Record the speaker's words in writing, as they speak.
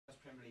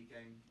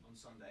game on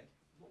Sunday.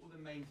 What were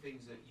the main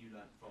things that you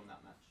learnt from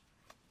that match?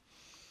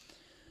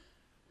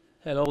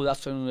 Hello, good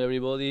afternoon,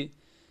 everybody.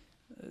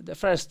 The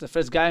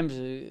first games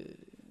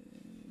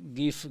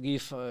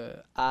give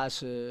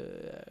us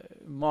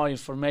more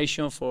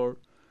information for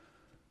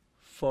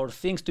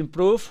things to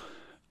improve,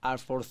 and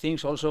for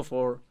things also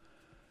for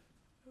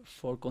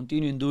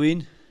continuing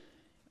doing.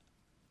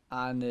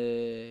 And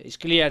it's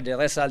clear the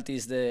result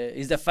is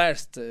the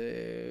first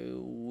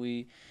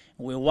we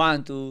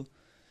want to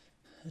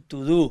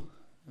do,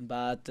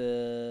 but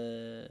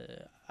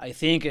I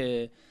think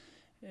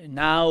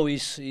now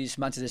is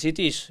Manchester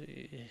City.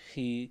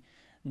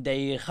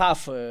 They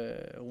have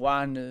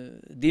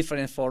one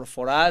difference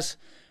for us,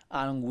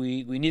 and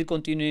we need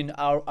continuing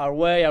our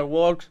way, our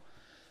work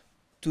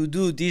to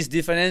do this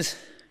difference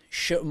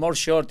more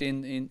short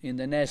in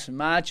the next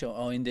match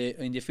or in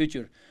the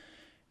future.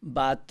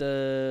 But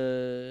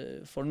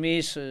for me,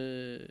 it's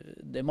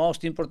the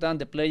most important.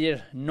 The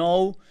player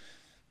know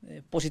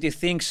positive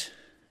things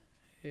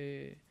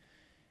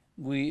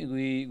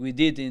we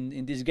did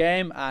in this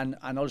game,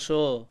 and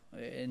also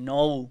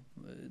know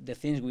the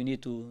things we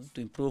need to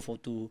improve or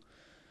to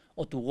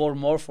work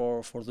more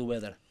for do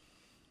better.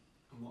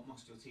 And what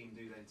must your team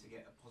do then to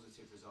get a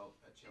positive result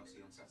at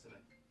Chelsea on Saturday?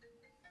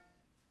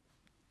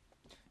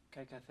 ¿Qué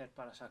hay que hacer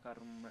para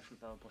sacar un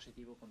resultado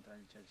positivo contra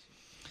el Chelsea?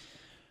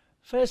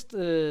 First,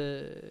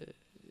 we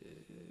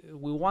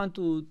want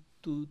to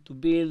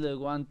build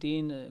one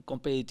team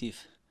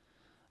competitive,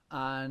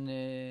 and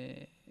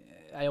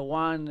I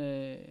want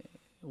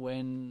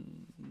when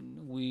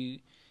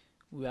we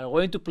are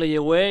going to play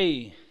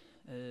away,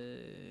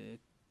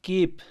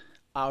 keep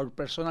our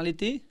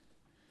personality,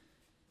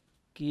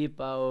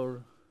 keep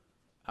our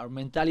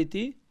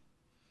mentality,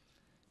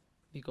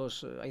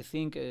 because I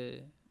think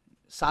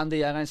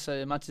Sunday against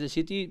Manchester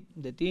City,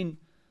 the team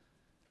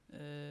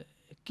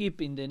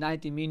keep in the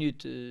 90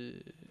 minute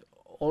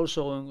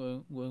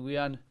also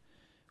when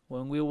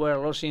we were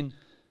losing,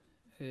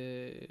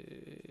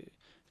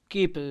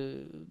 keep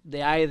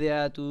the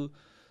idea to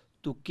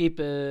keep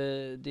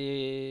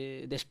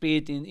the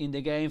speed in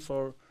the game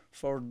for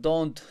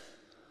don't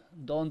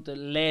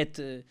let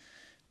to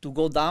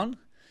go down.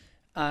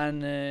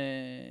 And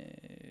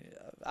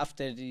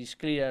after this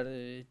clear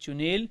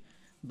 2-0,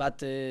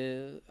 but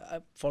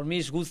for me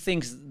it's good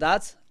things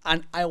that,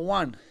 and I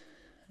want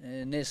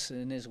next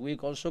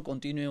week also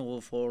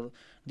continue for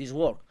this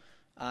work,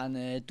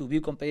 and to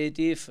be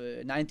competitive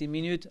 90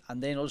 minutes,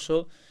 and then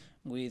also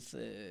with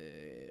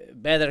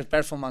better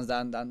performance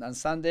than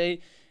Sunday,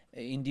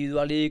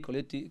 individually,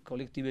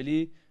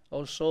 collectively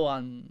also,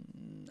 and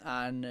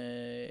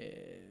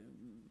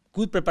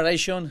good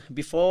preparation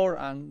before,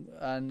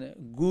 and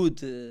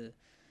good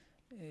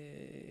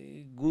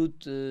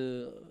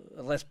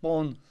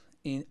response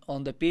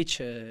on the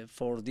pitch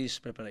for this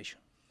preparation.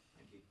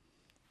 Thank you.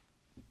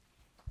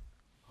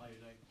 Hi,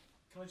 Unai.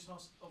 Can I just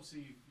ask,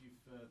 obviously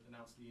you've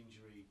announced the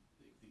injury,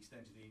 the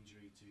extent of the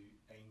injury to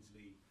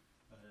Ainsley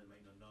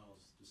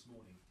Maitland-Niles this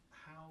morning.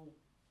 How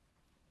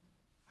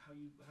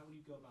will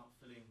you go about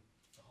filling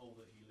the hole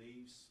that he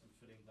leaves and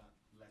filling that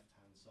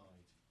left-hand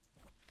side?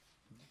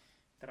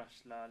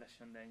 Tras la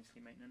lesión de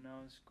Ainsley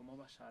Maitland-Niles, ¿cómo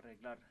vas a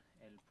arreglar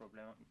el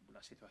problema,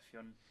 la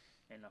situación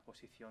en la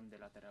posición de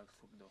lateral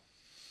zurdo?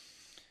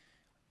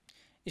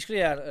 It's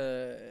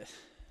clear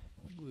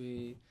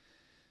we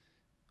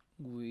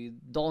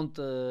don't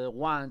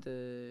want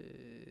to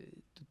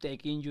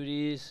take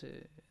injuries,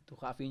 to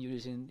have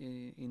injuries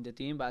in the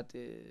team, but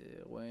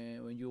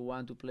when you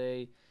want to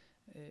play,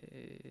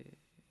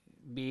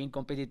 being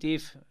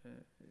competitive,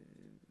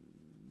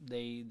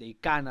 they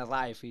can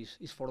arrive.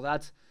 Is for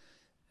that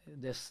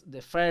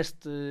the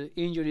first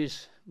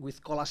injuries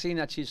with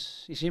Kolasinac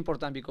is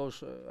important,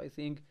 because I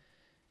think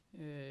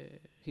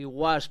he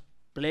was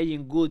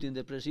playing good in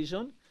the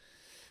preseason,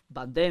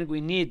 but then we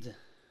need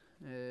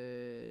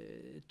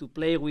to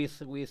play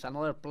with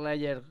another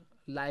player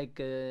like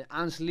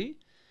Ainsley,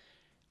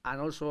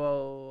 and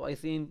also I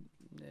think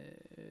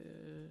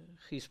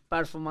his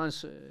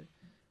performance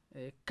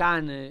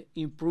can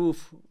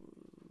improve,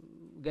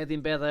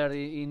 getting better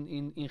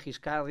in his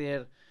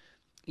career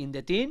in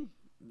the team.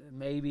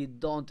 Maybe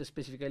don't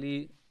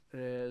specifically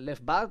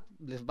left back,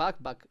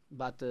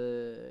 but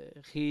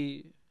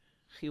he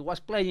was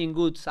playing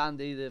good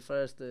Sunday, the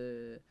first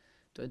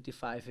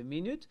 25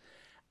 minutes,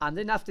 and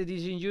then after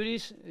these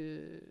injuries,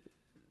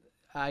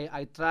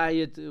 I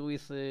tried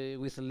with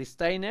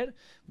Lichtsteiner,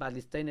 but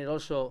Lichtsteiner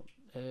also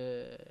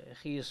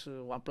he is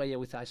one player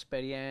with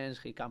experience.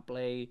 He can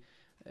play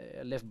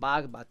left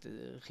back, but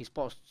his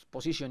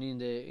position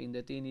in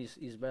the team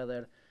is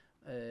better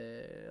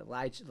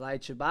right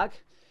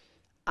back.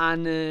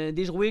 And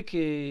this week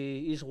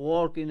he's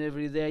working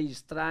every day,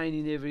 he's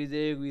training every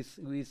day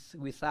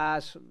with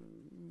us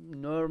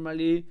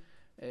normally,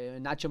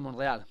 Nacho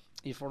Monreal.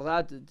 If for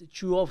that, the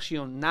two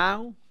options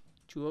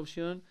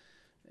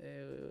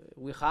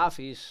we have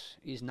is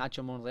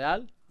Nacho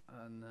Monreal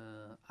and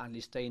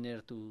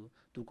Lichtsteiner to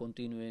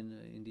continue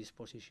in this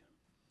position.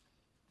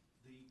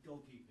 The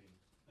goalkeeping,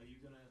 are you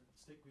going to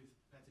stick with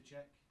Petr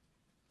Cech?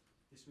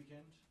 this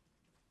weekend?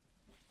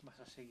 ¿Vas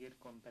a seguir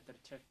con Petr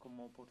Cech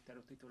como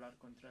portero titular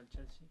contra el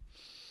Chelsea?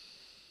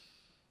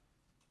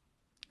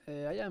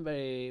 I am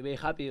very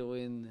happy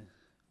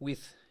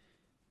with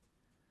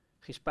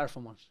his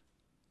performance,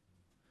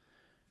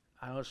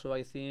 and also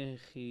I think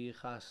he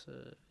has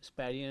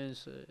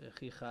experience,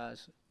 he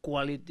has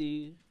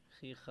quality,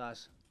 he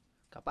has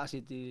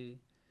capacity,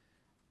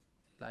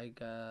 like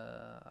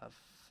a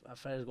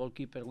first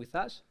goalkeeper with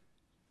us,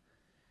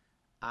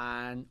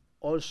 and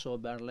also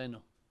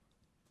Berleno.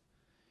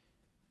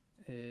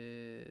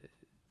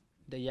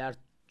 They are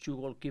two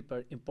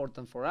goalkeepers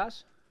important for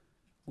us,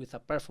 with a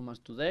performance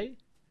today.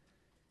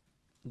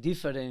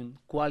 Different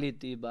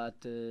quality,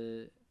 but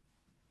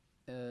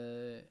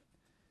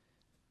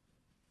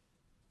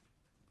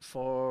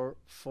for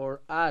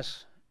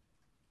us,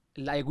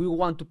 like we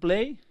want to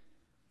play,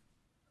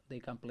 they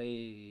can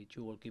play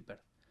two goalkeeper.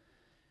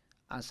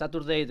 And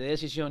Saturday the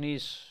decision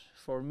is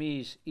for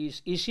me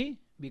is easy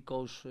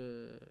because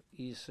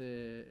is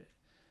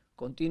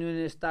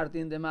continuing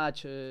starting the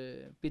match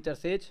Peter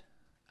Cech.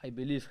 I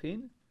believe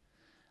him,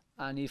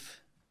 and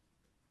if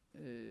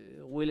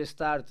will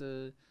start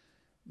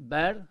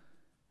Bear,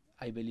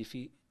 I believe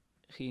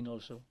him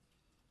also.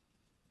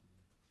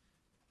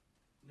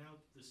 Now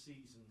the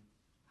season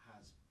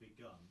has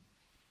begun,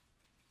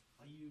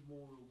 are you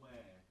more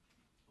aware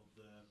of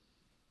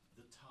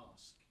the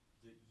task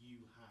that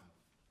you have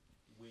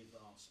with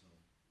Arsenal,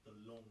 the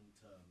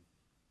long-term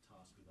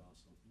task with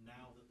Arsenal,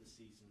 now that the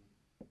season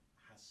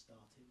has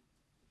started?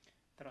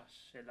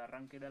 Tras el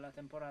arranque de la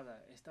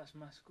temporada, ¿estás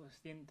más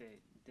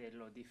consciente de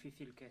lo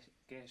difícil que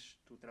es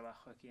tu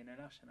trabajo aquí en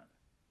el Arsenal?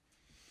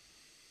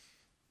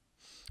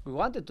 We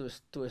wanted to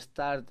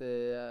start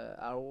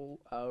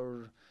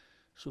our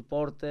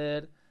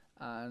supporter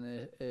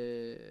and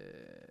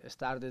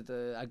started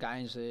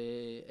against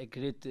a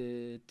great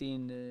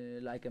team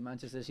like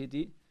Manchester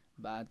City,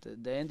 but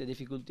then the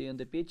difficulty on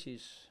the pitch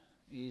is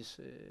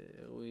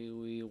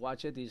we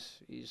watch it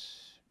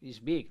is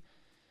big.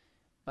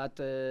 But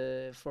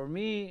for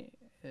me,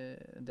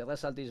 the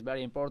result is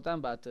very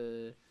important, but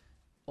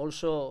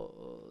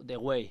also the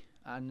way.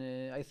 And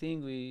I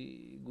think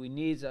we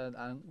need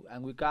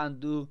and we can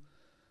do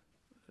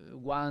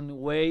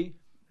one way,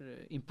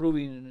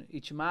 improving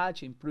each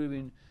match,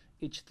 improving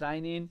each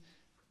training,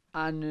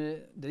 and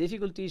the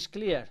difficulty is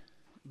clear.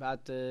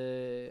 But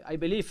I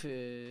believe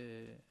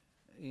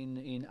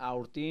in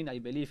our team, I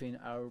believe in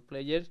our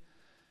players,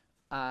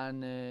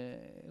 and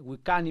we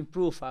can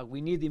improve.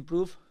 We need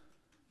improve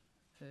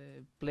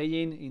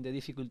playing in the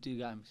difficulty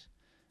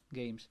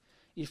games.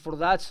 If for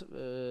that.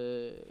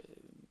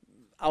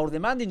 Our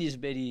demanding is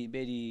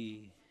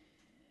very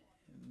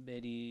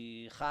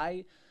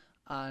high,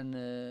 and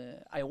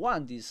I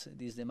want this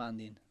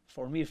demanding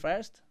for me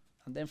first,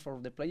 and then for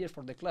the players,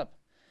 for the club.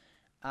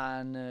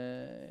 And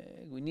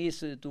we need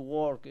to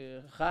work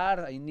hard.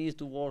 I need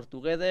to work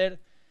together.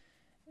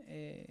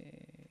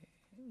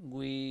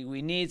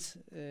 We need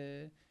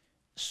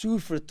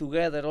suffer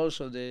together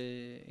also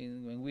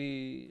when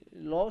we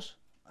lose,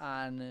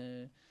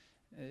 and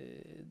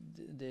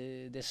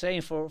the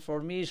same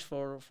for me is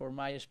for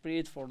my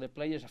spirit, for the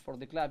players, for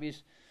the club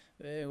is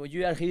when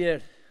you are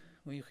here,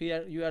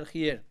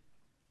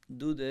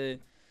 do the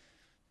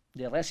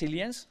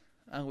resilience,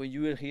 and when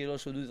you are here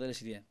also do the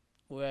resilience.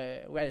 We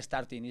are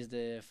starting is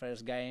the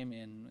first game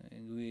and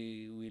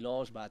we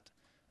lost, but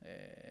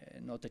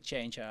not to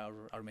change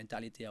our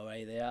mentality, our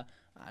idea,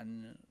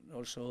 and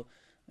also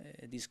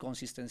this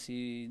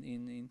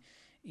consistency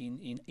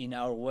in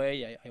our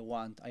way. I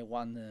want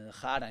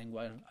hard. I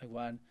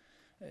want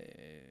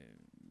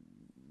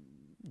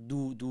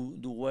do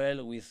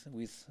well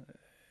with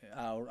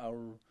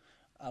our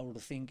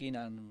thinking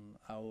and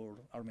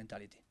our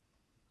mentality.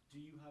 Do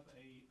you have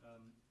a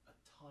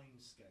time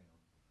scale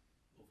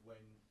of when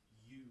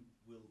you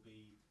will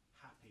be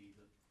happy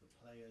that the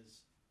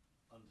players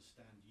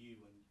understand you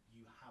and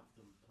you have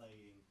them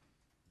playing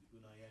the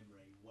Unai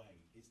Emery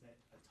way? Is there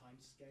a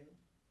time scale?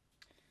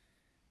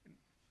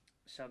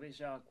 ¿Sabes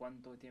ya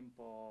cuánto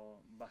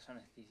tiempo vas a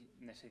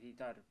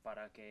necesitar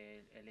para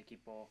que el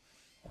equipo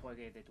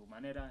juegue de tu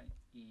manera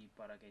y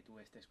para que tú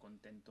estés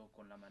contento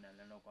con la manera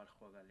en la cual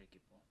juega el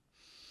equipo?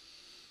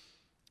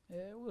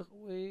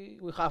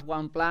 We have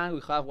one plan,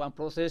 we have one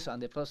process, and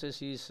the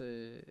process is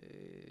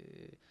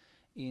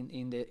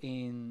in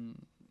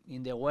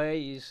the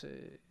way is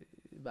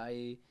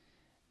by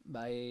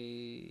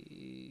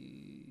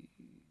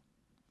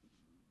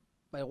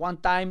one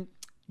time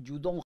you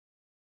don't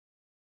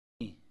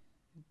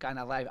can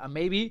arrive, and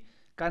maybe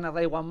can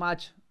arrive one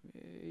match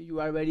you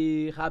are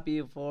very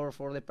happy for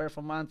the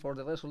performance, for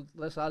the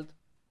result.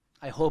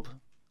 I hope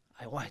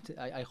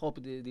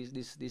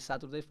this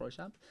Saturday, for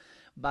example,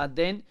 but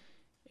then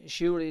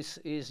sure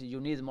is you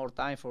need more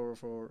time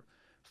for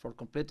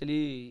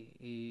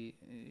completely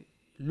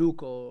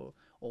look or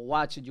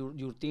watch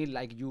your team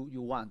like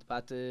you want.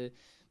 But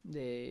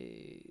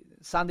the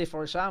Sunday,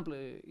 for example,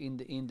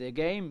 in the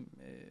game,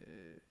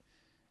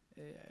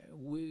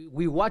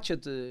 we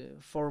watched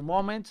for a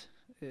moment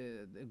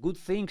good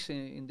things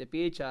in the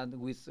pitch, and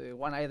with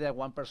one idea,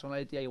 one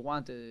personality. I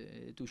want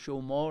to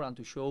show more and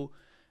to show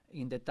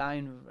in the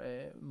time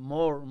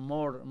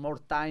more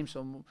times,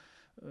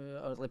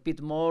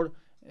 repeat more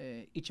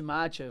each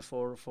match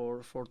for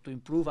to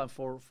improve and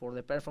for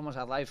the performance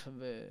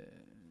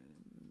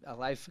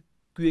arrive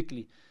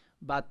quickly.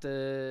 But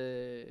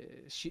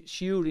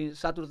sure, in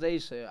Saturday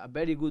is a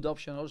very good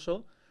option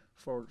also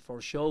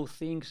for show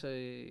things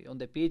on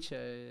the pitch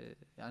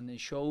and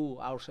show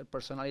our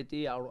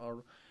personality,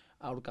 our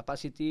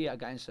capacity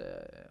against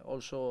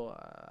also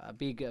a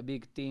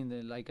big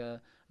team like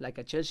a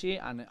Chelsea,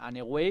 and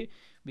away,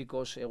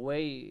 because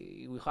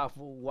away we have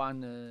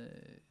one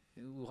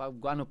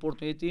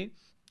opportunity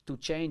to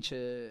change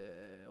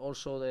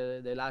also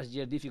the last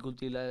year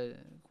difficulty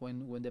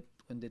when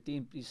the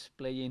team is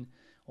playing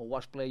or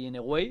was playing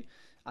away,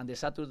 and the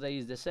Saturday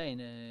is the same.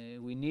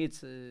 We need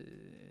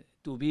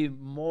to be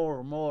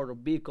more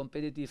big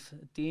competitive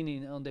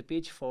team on the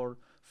pitch for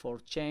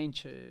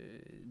change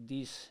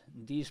this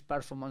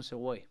performance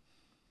away.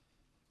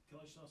 Can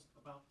I just ask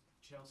about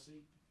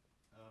Chelsea?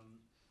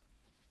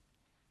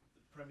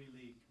 The Premier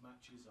League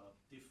matches are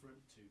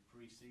different to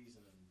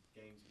pre-season and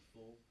games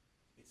before.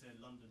 It's a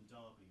London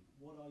derby.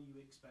 What are you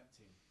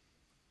expecting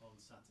on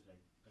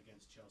Saturday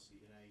against Chelsea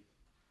in a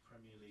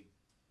Premier League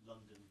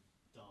London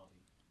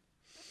derby?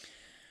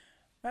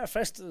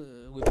 First,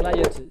 we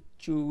played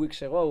 2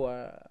 weeks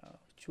ago,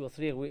 2 or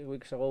 3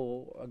 weeks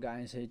ago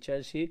against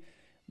Chelsea,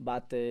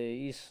 but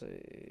is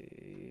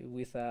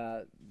with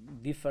a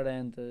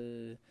different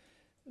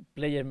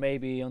player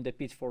maybe on the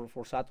pitch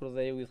for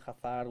Saturday, with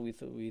Hazard,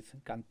 with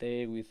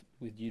Kante,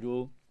 with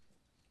Giroud,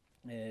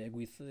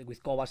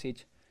 with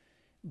Kovacic.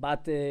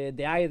 But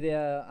the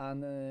idea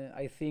and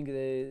I think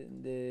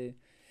the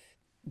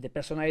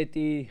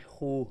personality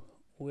who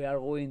we are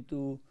going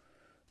to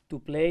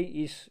play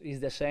is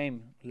the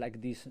same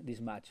like this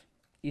match.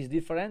 It's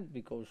different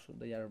because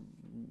they are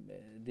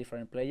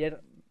different player.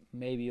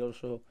 Maybe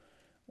also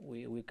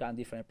we can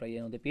different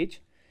player on the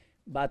pitch,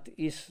 but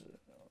it's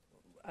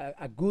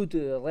a good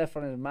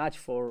reference match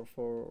for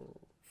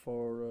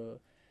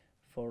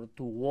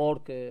to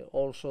work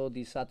also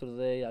this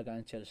Saturday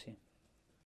against Chelsea.